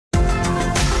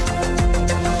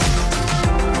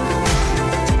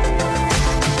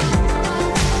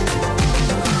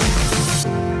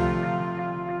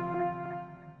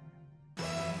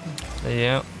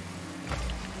Yeah.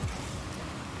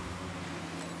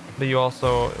 But you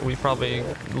also, we probably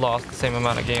lost the same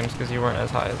amount of games because you weren't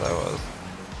as high as I was.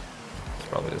 It's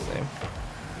probably the same.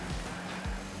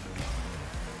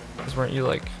 Because weren't you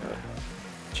like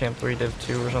Champ 3 Div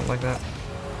 2 or something like that?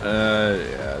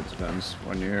 Yeah, it depends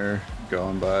when you're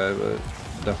going by, but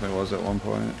definitely was at one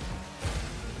point.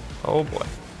 Oh boy.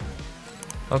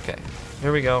 Okay,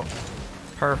 here we go.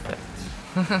 Perfect.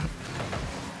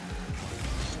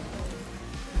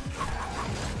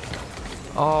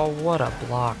 Oh, what a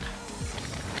block.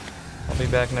 I'll be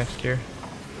back next year.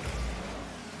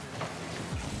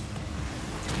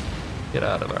 Get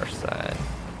out of our side.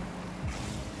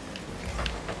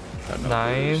 Got no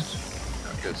Nice. boost.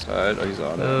 Got good side. Oh, he's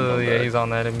on it. Oh, yeah, he's on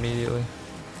that immediately.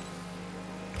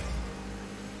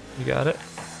 You got it?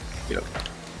 Yep.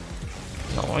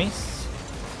 Nice.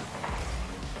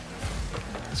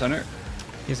 Center.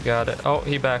 He's got it. Oh,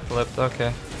 he backflipped.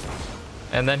 Okay.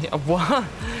 And then he, what?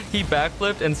 He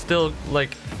backflipped and still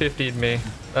like 50'd me.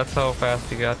 That's how fast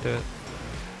he got to it.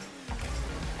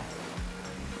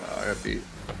 I got beat.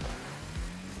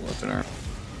 Left an arm.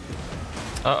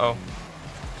 Uh-oh.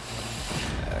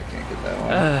 Yeah, I can't get that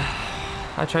one.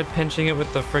 I tried pinching it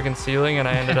with the friggin' ceiling and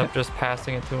I ended up just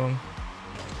passing it to him.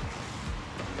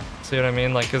 See what I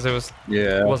mean? Like, cause it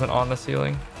wasn't on the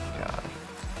ceiling. God.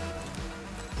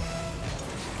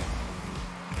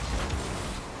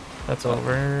 That's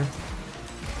over.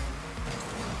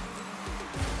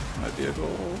 Might be a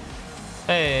goal.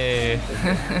 Hey.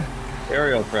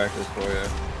 Aerial practice for you.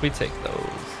 We take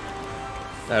those.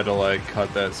 I had to like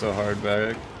cut that so hard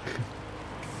back.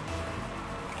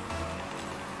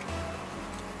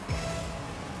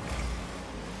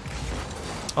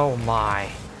 Oh my.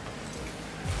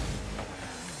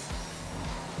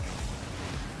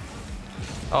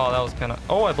 Oh, that was kind of...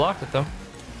 Oh, I blocked it though.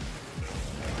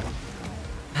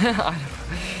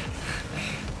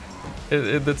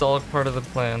 It's all part of the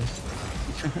plan.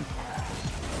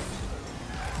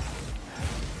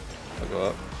 I'll go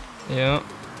up. Yeah.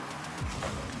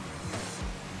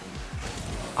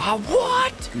 Ah,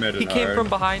 what? He came hard. from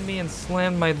behind me and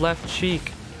slammed my left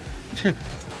cheek.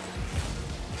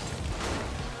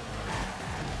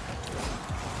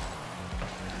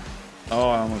 Oh,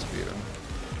 I almost beat him.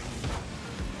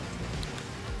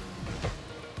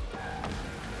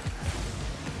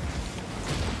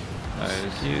 Nice.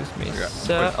 Excuse me.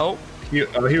 Oh.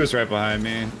 He was right behind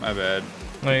me. My bad.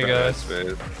 There you go.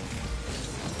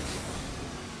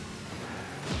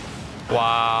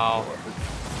 Wow.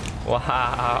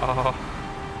 Wow.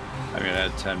 I mean, I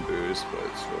had 10 boosts,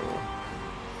 but still.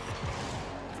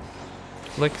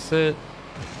 Flicks it.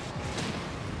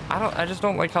 I just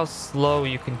don't like how slow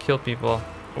you can kill people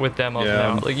with demos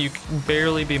now. Like, you can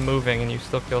barely be moving and you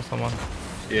still kill someone.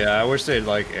 Yeah, I wish they'd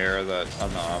like air that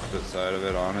on the opposite side of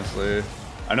it, honestly.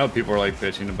 I know people are like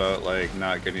bitching about like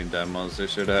not getting demos they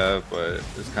should have, but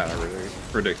it's kind of really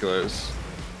ridiculous.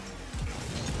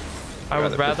 I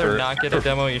would rather not get a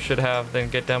demo you should have than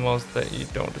get demos that you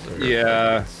don't deserve.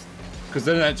 Yeah, because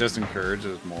then that just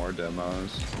encourages more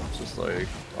demos. It's just like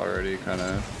already kind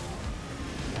of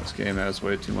this game has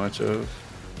way too much of.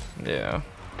 Yeah.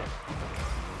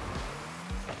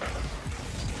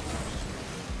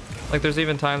 Like, there's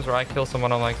even times where I kill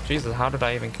someone, I'm like, Jesus, how did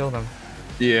I even kill them?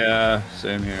 Yeah,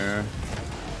 same here.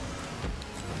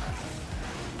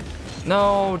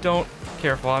 No, don't.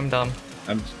 Careful, I'm dumb.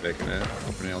 I'm just making it.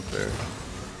 Opening up there.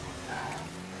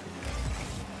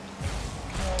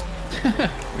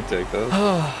 We take those.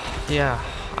 Yeah,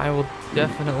 I will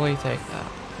definitely take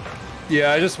that.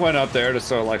 Yeah, I just went up there to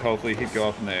so like hopefully he'd go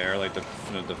up in the air like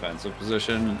in a defensive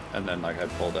position, and then like I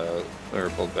pulled out or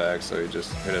pulled back, so he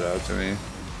just hit it out to me.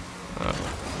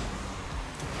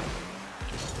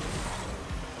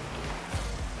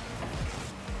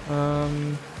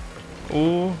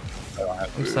 Ooh.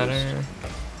 I'm center.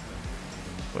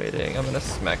 Waiting, I'm gonna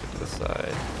smack it to the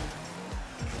side.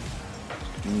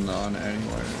 None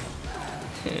anywhere.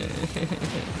 I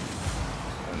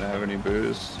don't have any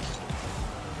boost.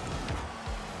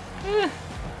 Of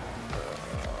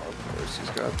course he's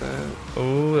got that.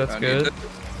 Ooh, that's good.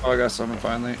 Oh, I got something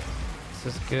finally.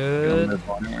 This is good.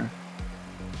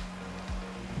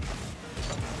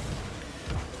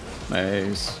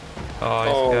 Nice. Oh,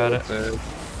 he's got it.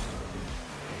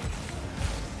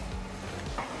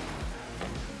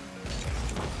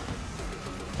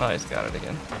 Oh, he's got it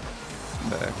again. I'm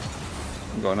back.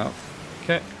 I'm going up.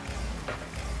 Okay.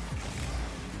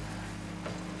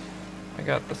 I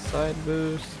got the side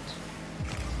boost.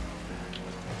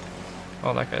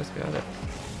 Oh, that guy's got it.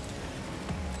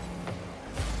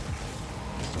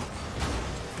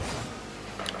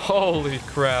 Holy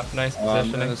crap! Nice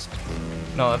positioning. Missed.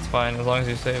 No, that's fine as long as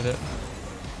you saved it.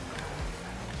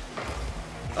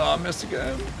 Oh, I missed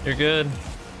again. You're good.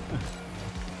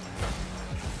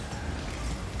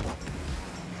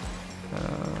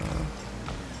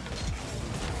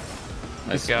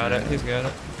 He's got it. He's got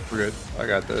it. We're good. I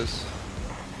got this.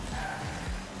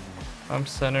 I'm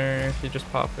center. If you just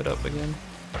pop it up again.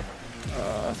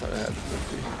 I thought I had the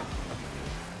 50.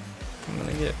 I'm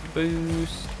gonna get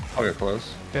boost. I'll get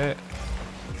close. Okay.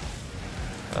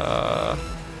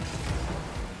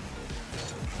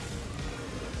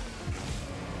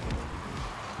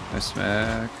 Nice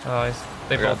smack.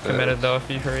 They both committed though. If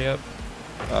you hurry up.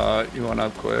 You went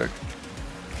up quick.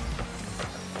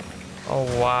 Oh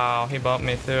wow, he bumped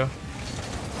me too.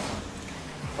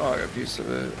 Oh, I got a piece of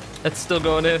it. It's still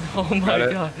going in. Oh my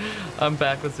god. I'm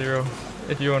back with 0.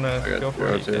 If you wanna go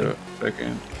for it. Too.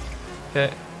 Picking.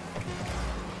 Okay.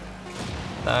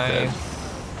 Nice. Okay.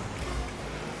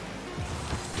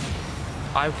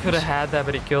 I could have had that,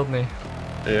 but he killed me.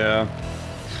 Yeah.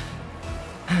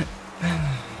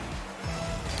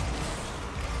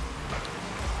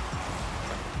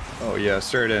 Oh yeah,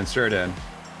 straight in, straight in.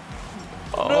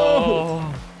 Oh.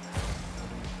 No.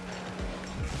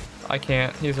 I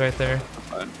can't. He's right there.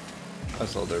 Fine. I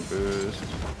saw their boost.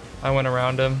 I went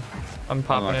around him. I'm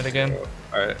popping it again.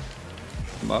 Alright.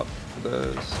 I'm up for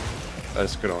this. I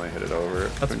just could only hit it over.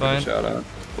 That's fine. Get a shot on.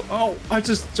 Oh, I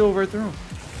just dove right through him.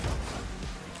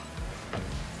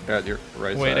 Got your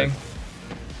right Waiting.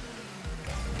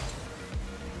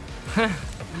 side.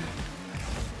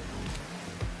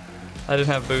 I didn't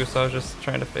have boost, so I was just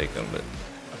trying to fake him, but...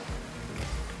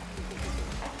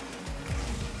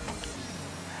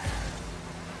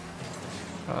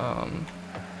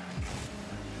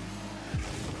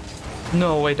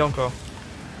 No, wait, don't go.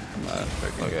 I'm not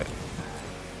faking. Okay.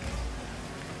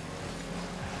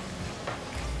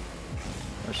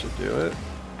 I should do it.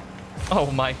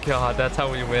 Oh my god, that's how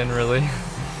we win, really?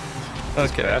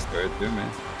 Okay. Faster, do me.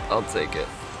 I'll take it.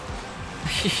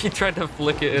 He tried to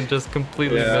flick it and just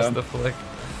completely missed the flick.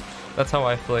 That's how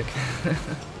I flick.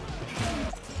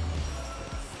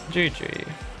 GG.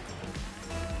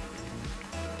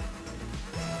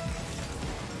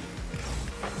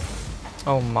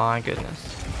 Oh my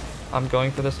goodness. I'm going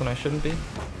for this when I shouldn't be.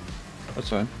 That's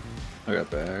fine. I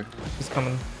got back. He's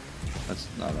coming. That's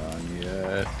not on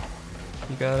yet.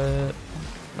 You got it.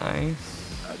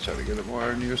 Nice. I try to get it more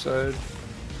on your side.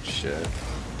 Shit.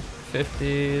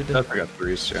 50'd. I got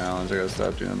 3's challenge. I gotta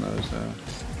stop doing those now.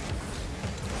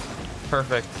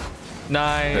 Perfect.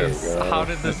 Nice. How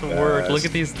did this work? Look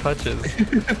at these touches.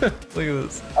 Look at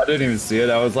this. I didn't even see it.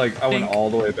 I was like, I went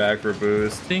all the way back for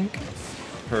boost. Dink.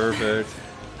 Perfect.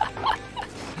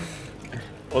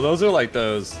 Well, those are like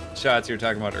those shots you were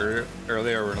talking about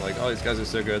earlier where like, oh, these guys are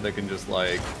so good they can just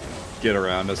like get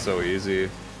around us so easy.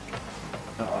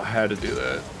 Oh, I had to do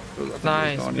that.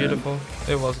 Nice, beautiful.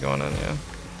 It was going in, yeah.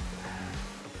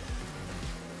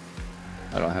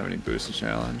 I don't have any boosted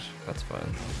challenge. That's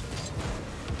fine.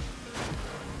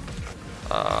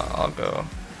 I'll go.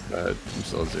 Go ahead. I'm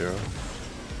still at 0.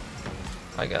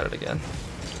 I got it again.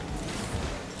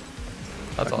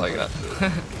 That's all I got.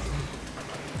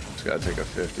 Just gotta take a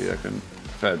 50. I couldn't.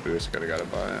 If I had boost, I could've got it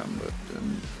by him, but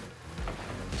didn't.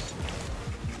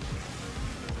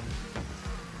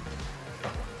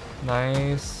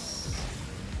 Nice.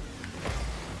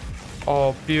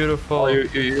 Oh, beautiful. Oh,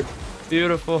 you.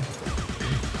 Beautiful.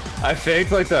 I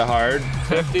faked like the hard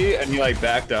 50 and he like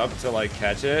backed up to like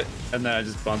catch it and then I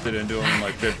just bumped it into him and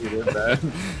like 50 did that.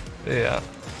 Yeah.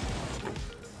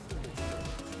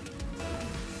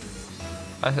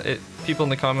 People in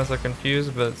the comments are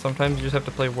confused, but sometimes you just have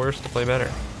to play worse to play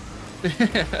better.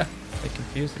 It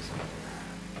confuses.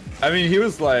 I mean, he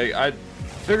was like, I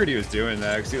figured he was doing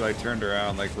that because he like turned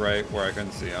around like right where I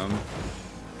couldn't see him.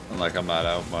 And like I'm not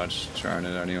out much trying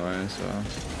it anyway, so.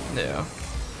 Yeah.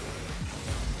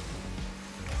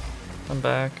 I'm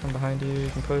back. I'm behind you. You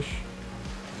can push.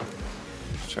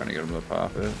 Just trying to get him to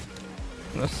pop it.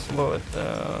 I'm gonna slow it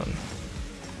down.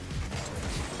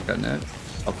 Got net.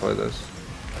 I'll play this.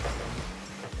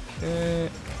 Okay.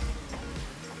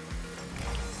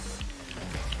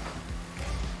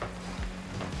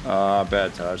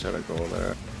 Bad touch. Had a goal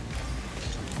there.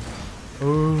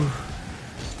 Ooh.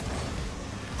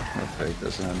 I'll fake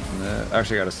this in from that.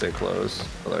 Actually, gotta stay close.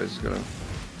 Otherwise, he's gonna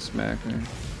smack me.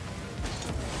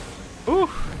 Ooh.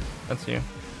 That's you.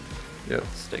 Yep.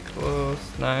 Stay close.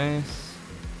 Nice.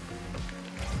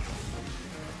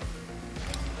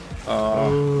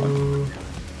 Oh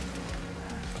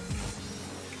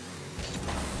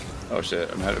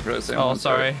shit, I'm headed for the same one. Oh,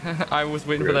 sorry. I was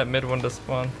waiting for that mid one to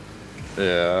spawn.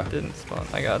 Yeah. Didn't spawn.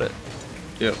 I got it.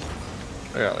 Yep.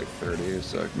 I got like 30,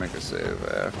 so I can make a save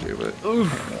if I have to, but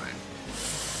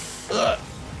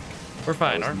We're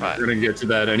fine. We're fine. We're gonna get to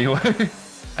that anyway.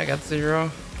 I got 0.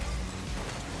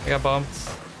 I got bumps.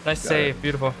 Nice save.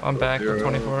 Beautiful. I'm back with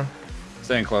 24.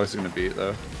 Staying close is gonna beat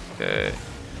though. Okay.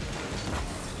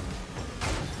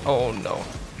 Oh no.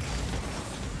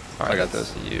 Alright, I got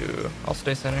this. You. I'll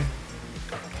stay center.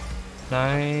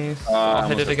 Nice. I'll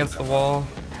hit it against the wall.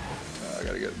 I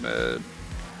gotta get mid.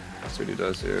 That's what he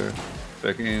does here.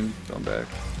 Picking, going back.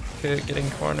 Okay, getting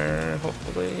corner,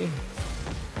 hopefully.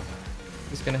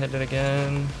 He's gonna hit it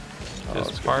again.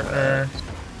 His partner.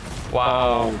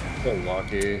 Wow. Oh, so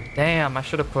lucky. Damn, I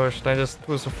should have pushed. I just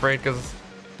was afraid because.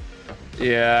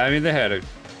 Yeah, I mean, they had a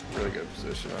really good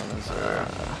position on this.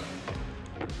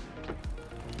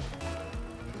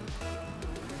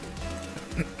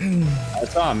 I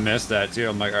saw him miss that too.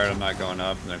 I'm like, alright, I'm not going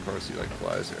up. And then of course he like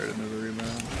flies right into the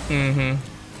rebound. Mm-hmm.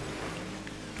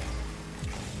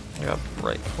 I got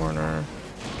right corner.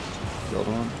 Killed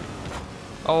one.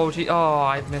 Oh, gee. Oh,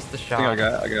 I missed the shot. I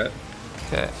got it.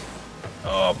 Okay.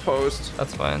 Oh, post.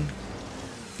 That's fine.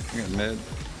 I got mid.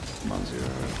 I'm on 0.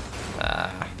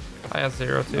 Ah. I have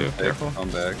 0 too. Careful. I'm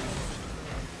back.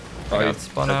 I got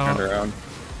spun out. Turned around.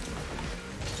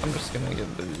 I'm just gonna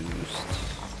get boost.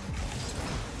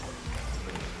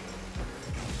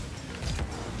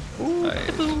 Ooh, Nice.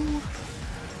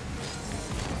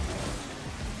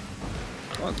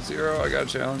 1-0. I got a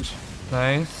challenge.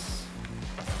 Nice.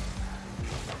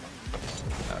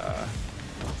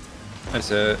 Nice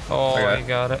hit. Oh, I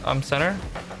got it. I'm center.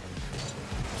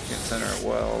 Can't center it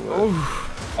well, but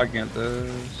Oof. I get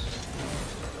this.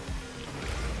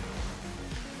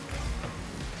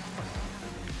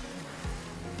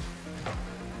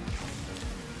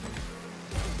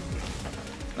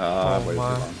 Oh, way too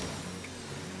my. long.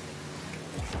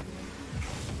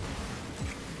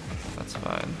 That's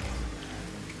fine.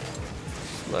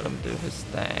 Just let him do his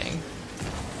thing.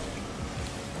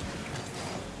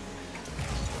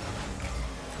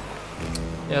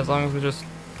 Yeah, as long as we just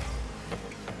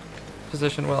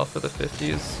position well for the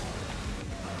 50s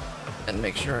and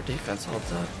make sure our defense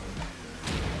holds up.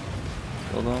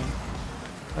 Hold on.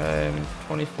 I'm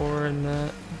 24 in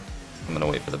that. I'm gonna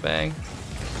wait for the bang.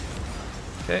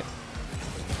 Okay.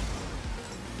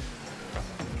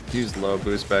 He's low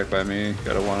boost back by me.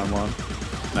 Got a one-on-one.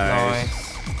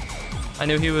 Nice. I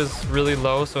knew he was really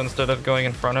low, so instead of going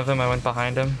in front of him, I went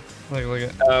behind him. Look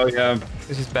at. Oh yeah.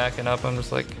 Because he's backing up, I'm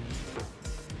just like.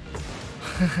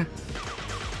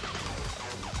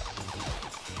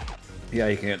 Yeah,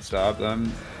 you can't stop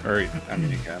them. Or, I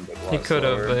mean, you can, but He could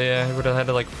have, but yeah, he would have had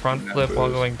to like front Yeah, flip while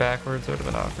boost. going backwards. It would have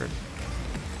been awkward.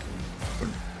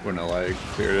 Wouldn't have like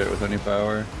cleared it with any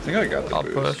power. I think I got the I'll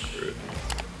boost. push.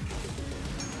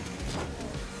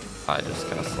 I just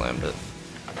kind of slammed it.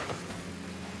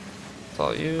 It's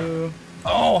all you.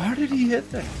 Oh, how did he hit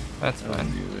that? That's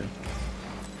fine.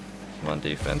 I'm on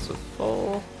defense with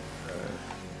full.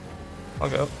 I'll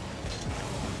go.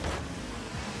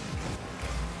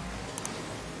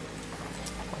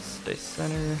 I'll stay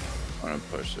center. I'm gonna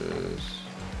push this.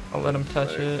 I'll let him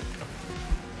touch it.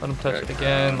 Let him touch it Okay,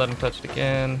 again. Let him touch it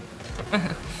again.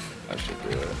 I should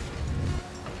do it.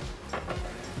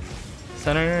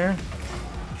 Center.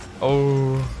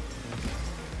 Oh.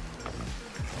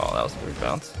 Oh, that was a weird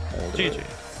bounce. Hold GG. it.